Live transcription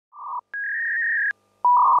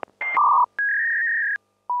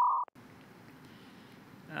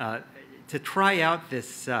To try out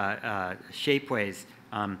this Shapeways,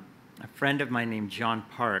 a friend of mine named John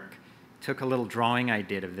Park took a little drawing I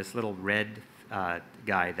did of this little red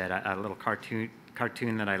guy, a little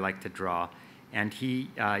cartoon that I like to draw, and he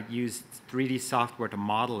used 3D software to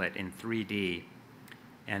model it in 3D,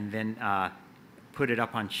 and then put it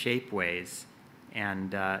up on Shapeways,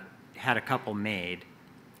 and had a couple made,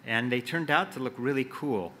 and they turned out to look really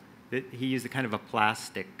cool. He used a kind of a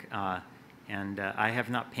plastic, and I have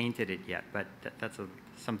not painted it yet, but that's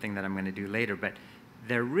something that I'm going to do later. But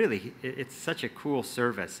they're really, it's such a cool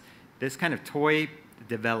service. This kind of toy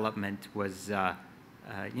development was,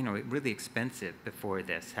 you know, really expensive before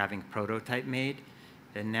this, having a prototype made,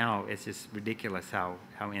 and now it's just ridiculous how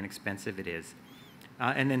inexpensive it is.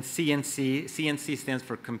 And then CNC. CNC stands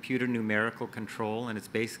for Computer Numerical Control, and it's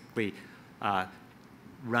basically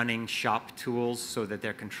running shop tools so that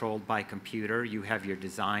they're controlled by computer. You have your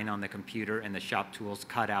design on the computer, and the shop tools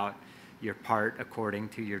cut out your part according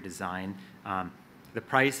to your design. The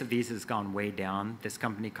price of these has gone way down. This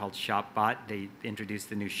company called ShopBot, they introduced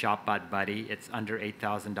the new ShopBot Buddy. It's under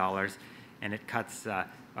 $8,000, and it cuts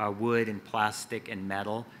wood and plastic and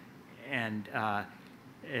metal. And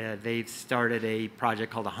they've started a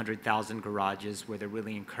project called 100,000 Garages, where they're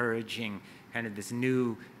really encouraging kind of this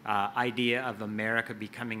new idea of America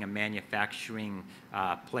becoming a manufacturing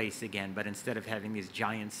place again. But instead of having these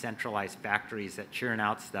giant centralized factories that churn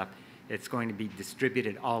out stuff, it's going to be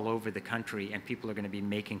distributed all over the country, and people are going to be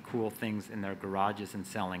making cool things in their garages and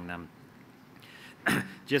selling them.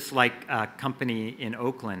 Just like a company in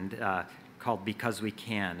Oakland called Because We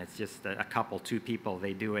Can. It's just a couple, two people,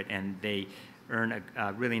 they do it, and they earn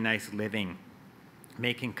a really nice living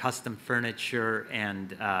making custom furniture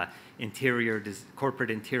and corporate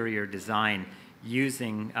interior design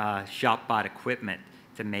using ShopBot equipment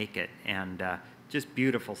to make it, and just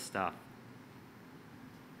beautiful stuff.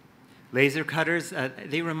 Laser cutters,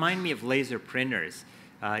 they remind me of laser printers.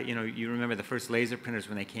 You know, you remember the first laser printers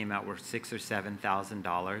when they came out were $6,000 or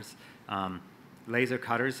 $7,000. Laser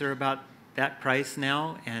cutters are about that price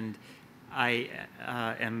now, and I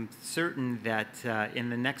am certain that in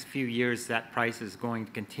the next few years that price is going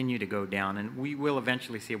to continue to go down, and we will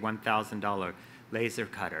eventually see a $1,000 laser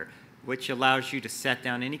cutter, which allows you to set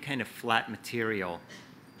down any kind of flat material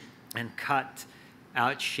and cut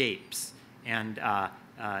out shapes, and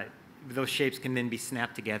those shapes can then be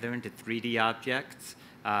snapped together into 3D objects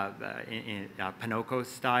in Pinocchio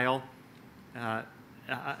style.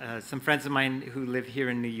 Some friends of mine who live here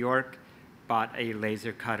in New York bought a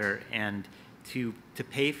laser cutter, and to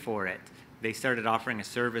pay for it, they started offering a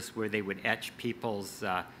service where they would etch people's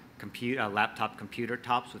laptop computer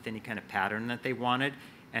tops with any kind of pattern that they wanted,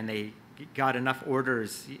 and they got enough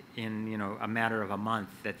orders in, you know, a matter of a month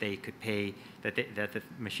that they could pay, that the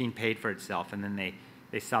machine paid for itself, and then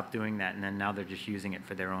they stopped doing that, and then now they're just using it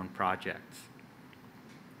for their own projects.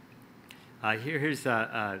 Here's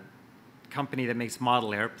a company that makes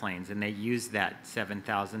model airplanes, and they use that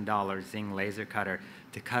 $7,000 Zing laser cutter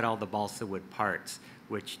to cut all the balsa wood parts,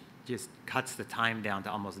 which just cuts the time down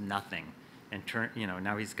to almost nothing. And you know,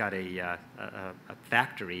 now he's got a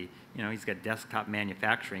factory. You know, he's got desktop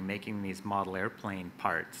manufacturing making these model airplane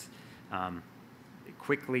parts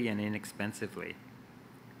quickly and inexpensively.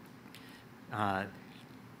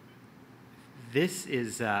 This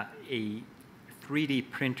is a 3D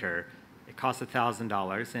printer. It costs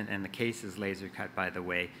 $1,000, and the case is laser cut, by the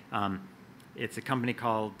way. It's a company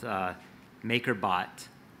called MakerBot,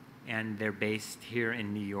 and they're based here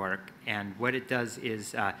in New York. And what it does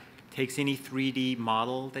is takes any 3D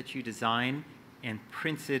model that you design and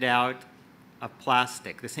prints it out of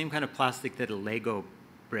plastic, the same kind of plastic that a Lego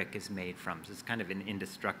brick is made from. So it's kind of an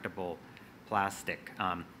indestructible plastic.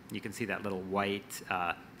 You can see that little white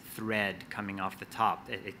thread coming off the top.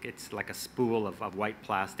 It's like a spool of white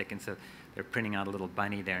plastic, and so they're printing out a little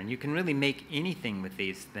bunny there. And you can really make anything with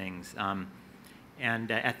these things. And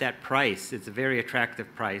at that price, it's a very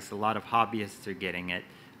attractive price. A lot of hobbyists are getting it.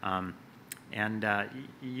 And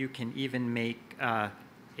you can even make a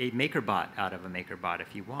MakerBot out of a MakerBot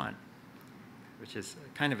if you want, which is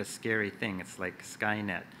kind of a scary thing. It's like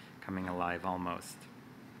Skynet coming alive almost.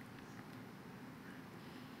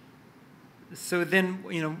 So then,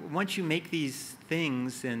 you know, once you make these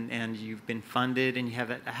things and you've been funded and you have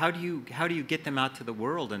that, how do you get them out to the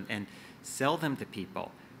world and sell them to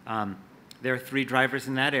people? There are three drivers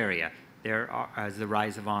in that area. There is the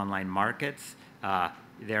rise of online markets.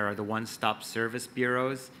 There are the one-stop service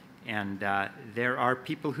bureaus, and there are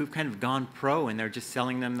people who've kind of gone pro, and they're just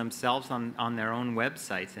selling them themselves on their own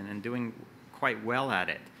websites and doing quite well at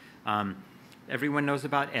it. everyone knows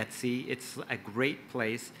about Etsy. It's a great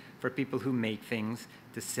place for people who make things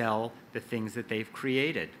to sell the things that they've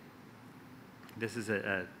created. This is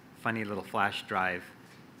a funny little flash drive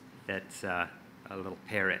that's a little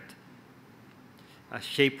parrot.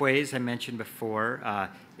 Shapeways, I mentioned before,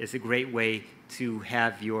 is a great way to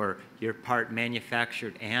have your part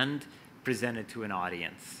manufactured and presented to an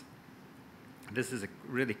audience. This is a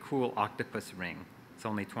really cool octopus ring. It's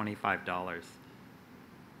only $25.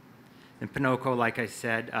 And Pinocchio, like I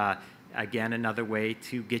said, again, another way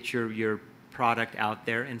to get your product out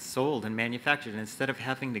there and sold and manufactured. And instead of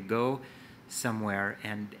having to go somewhere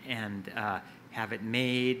and have it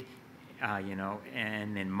made,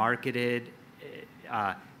 and then marketed,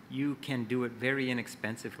 you can do it very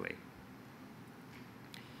inexpensively.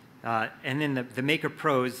 And then the Maker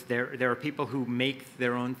Pros, there are people who make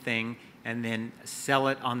their own thing and then sell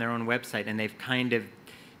it on their own website, and they've kind of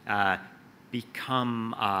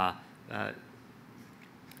become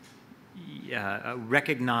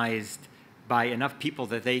recognized by enough people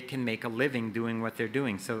that they can make a living doing what they're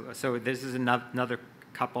doing. So this is another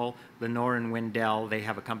couple, Lenore and Wendell. They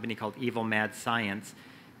have a company called Evil Mad Science.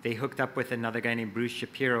 They hooked up with another guy named Bruce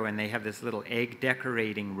Shapiro, and they have this little egg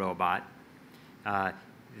decorating robot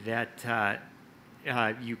that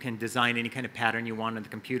you can design any kind of pattern you want on the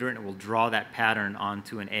computer, and it will draw that pattern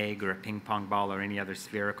onto an egg or a ping pong ball or any other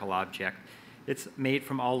spherical object. It's made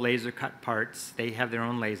from all laser cut parts. They have their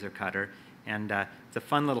own laser cutter, and it's a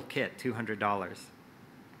fun little kit, $200.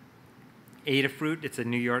 Adafruit, it's a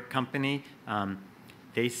New York company.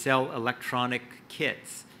 They sell electronic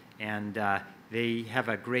kits, and they have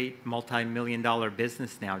a great multi-million-dollar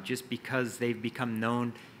business now just because they've become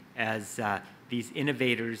known as these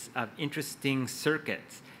innovators of interesting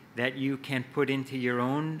circuits that you can put into your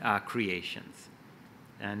own creations.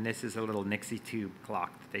 And this is a little Nixie tube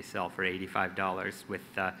clock that they sell for $85 with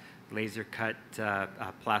laser-cut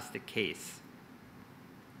plastic case.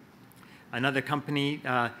 Another company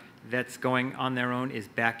that's going on their own is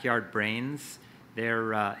Backyard Brains.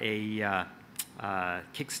 They're a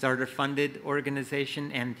Kickstarter-funded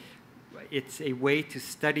organization, and it's a way to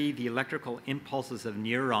study the electrical impulses of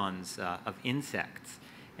neurons of insects.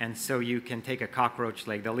 And so you can take a cockroach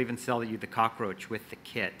leg. They'll even sell you the cockroach with the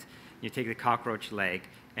kit. You take the cockroach leg,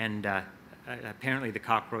 and apparently the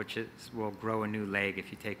cockroaches will grow a new leg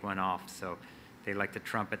if you take one off. So they like to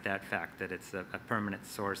trumpet that fact that it's a permanent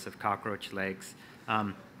source of cockroach legs.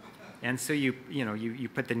 And so you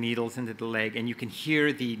put the needles into the leg, and you can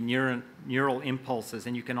hear the neural impulses,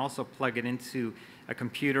 and you can also plug it into a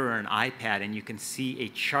computer or an iPad, and you can see a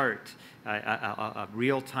chart, a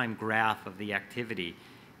real-time graph of the activity.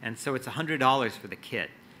 And so it's $100 for the kit.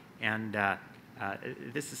 And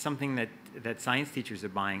this is something that science teachers are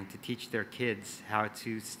buying to teach their kids how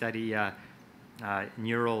to study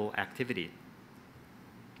neural activity.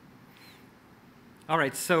 All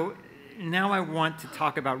right, so now I want to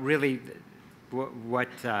talk about really what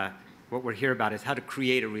we're here about is how to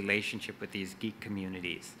create a relationship with these geek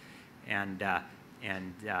communities and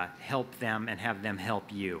help them and have them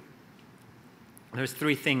help you. There's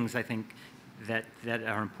three things I think that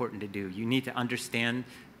are important to do. You need to understand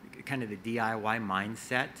kind of the DIY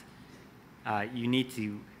mindset. You need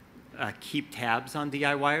to keep tabs on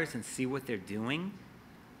DIYers and see what they're doing,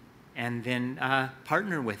 and then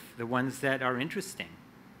partner with the ones that are interesting.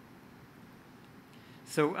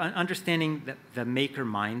 So understanding the maker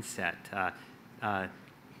mindset,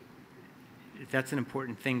 that's an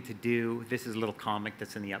important thing to do. This is a little comic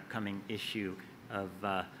that's in the upcoming issue of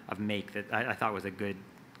Make that I thought was a good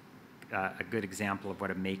example of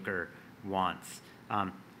what a maker wants.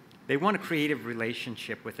 They want a creative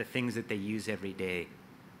relationship with the things that they use every day.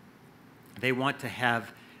 They want to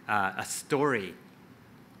have a story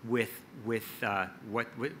with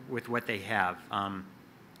what they have.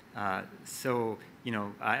 So, you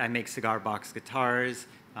know, I make cigar box guitars.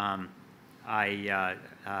 I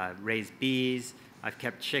raise bees. I've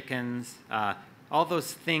kept chickens. All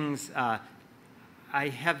those things. I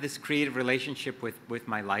have this creative relationship with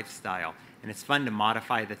my lifestyle, and it's fun to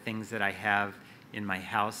modify the things that I have in my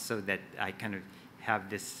house so that I kind of have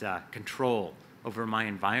this control over my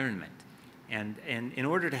environment. And in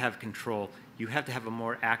order to have control, you have to have a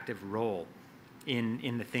more active role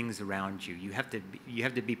in the things around you. You have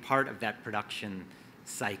to be part of that production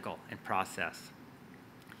cycle and process.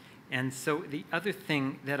 And so the other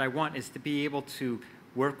thing that I want is to be able to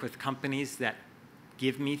work with companies that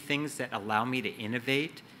give me things that allow me to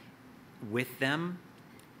innovate with them.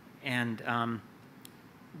 And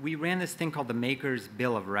we ran this thing called the Maker's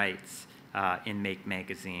Bill of Rights in Make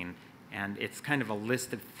magazine. And it's kind of a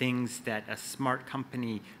list of things that a smart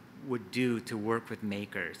company would do to work with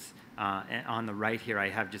makers. And on the right here, I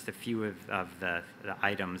have just a few of the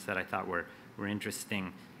items that I thought were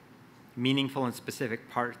interesting. Meaningful and specific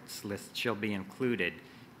parts lists shall be included.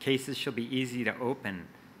 Cases shall be easy to open.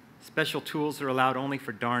 Special tools are allowed only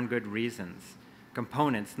for darn good reasons.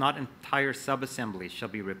 Components, not entire subassemblies, shall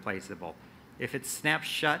be replaceable. If it snaps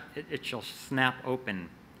shut, it shall snap open.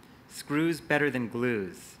 Screws better than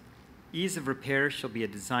glues. Ease of repair shall be a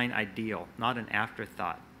design ideal, not an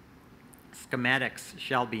afterthought. Schematics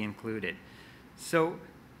shall be included. So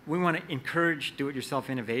we want to encourage do-it-yourself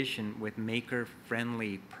innovation with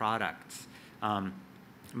maker-friendly products.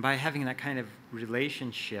 By having that kind of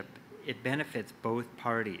relationship, it benefits both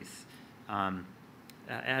parties.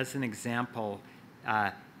 As an example,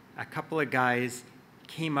 a couple of guys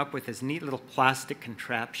came up with this neat little plastic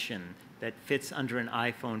contraption that fits under an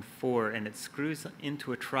iPhone 4, and it screws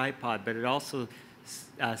into a tripod, but it also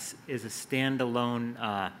is a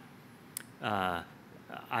standalone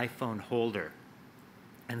iPhone holder.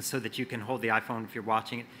 And so that you can hold the iPhone if you're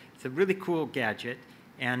watching it. It's a really cool gadget,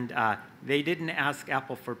 and they didn't ask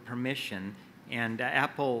Apple for permission, and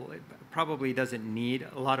Apple probably doesn't need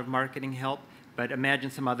a lot of marketing help, but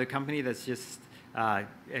imagine some other company that's just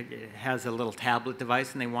has a little tablet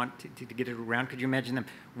device and they want to get it around. Could you imagine them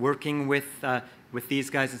working with these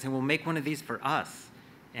guys and saying, well, make one of these for us?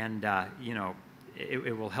 And you know,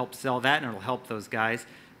 it will help sell that, and it'll help those guys.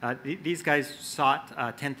 These guys sought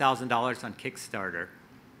 $10,000 on Kickstarter,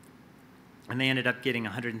 and they ended up getting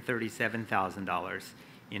 $137,000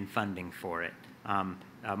 in funding for it.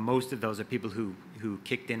 Most of those are people who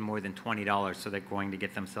kicked in more than $20, so they're going to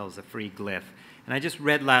get themselves a free glyph. And I just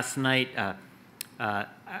read last night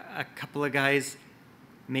a couple of guys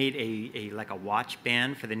made like a watch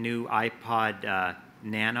band for the new iPod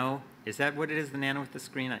Nano. Is that what it is, the Nano with the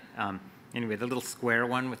screen? Anyway, the little square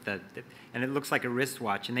one with and it looks like a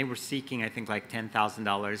wristwatch. And they were seeking, I think, like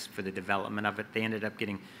 $10,000 for the development of it. They ended up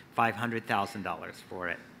getting $500,000 for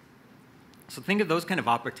it. So think of those kind of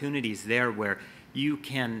opportunities there where you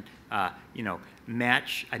can, you know,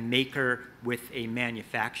 match a maker with a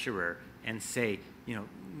manufacturer and say, you know,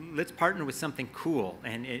 let's partner with something cool,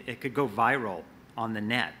 and it could go viral on the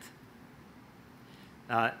net.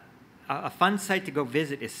 A fun site to go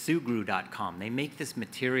visit is sugru.com. They make this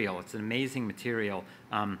material. It's an amazing material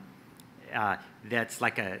that's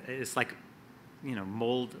like it's like, you know,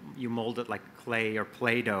 you mold it like clay or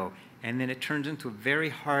Play-Doh, and then it turns into a very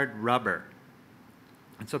hard rubber.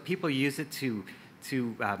 And so people use it to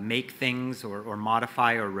make things or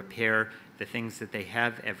modify or repair the things that they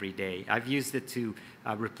have every day. I've used it to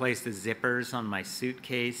replace the zippers on my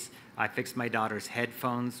suitcase. I fixed my daughter's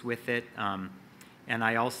headphones with it. And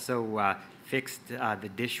I also fixed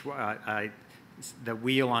the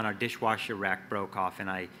wheel on our dishwasher rack broke off, and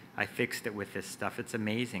I fixed it with this stuff. It's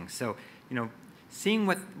amazing. So, you know, seeing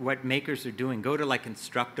what makers are doing, go to like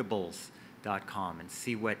Instructables.com and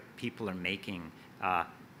see what people are making. Or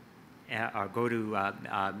go to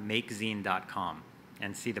makezine.com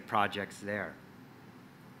and see the projects there.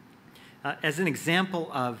 As an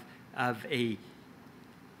example of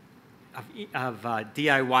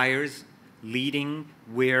DIYers leading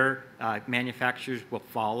where manufacturers will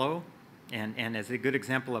follow, and as a good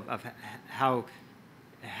example of how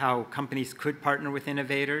companies could partner with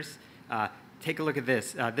innovators, take a look at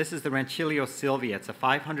this. This is the Rancilio Silvia. It's a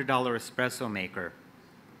 $500 espresso maker.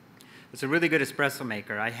 It's a really good espresso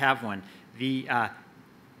maker. I have one. The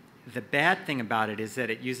bad thing about it is that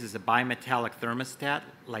it uses a bimetallic thermostat,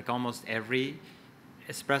 like almost every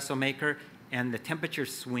espresso maker, and the temperature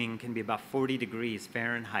swing can be about 40 degrees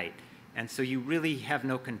Fahrenheit. And so you really have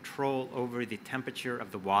no control over the temperature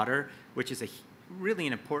of the water, which is really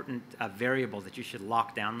an important variable that you should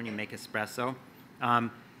lock down when you make espresso.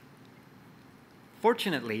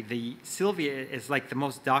 Fortunately, the Silvia is like the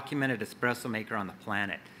most documented espresso maker on the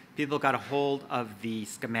planet. People got a hold of the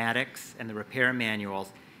schematics and the repair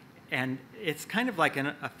manuals, and it's kind of like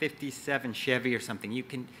a 57 Chevy or something. You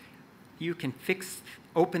can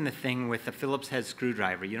open the thing with a Phillips head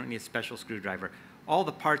screwdriver. You don't need a special screwdriver. All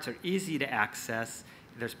the parts are easy to access.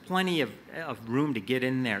 There's plenty of room to get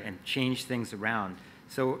in there and change things around.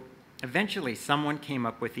 So eventually someone came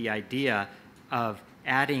up with the idea of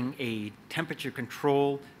adding a temperature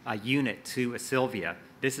control unit to a Silvia.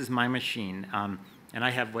 This is my machine. And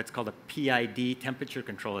I have what's called a PID temperature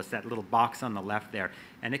control. It's that little box on the left there.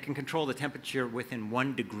 And it can control the temperature within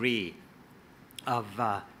 1 degree of,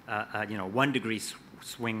 you know, 1 degree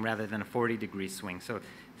swing rather than a 40-degree swing. So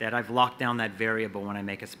that I've locked down that variable when I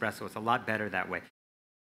make espresso. It's a lot better that way.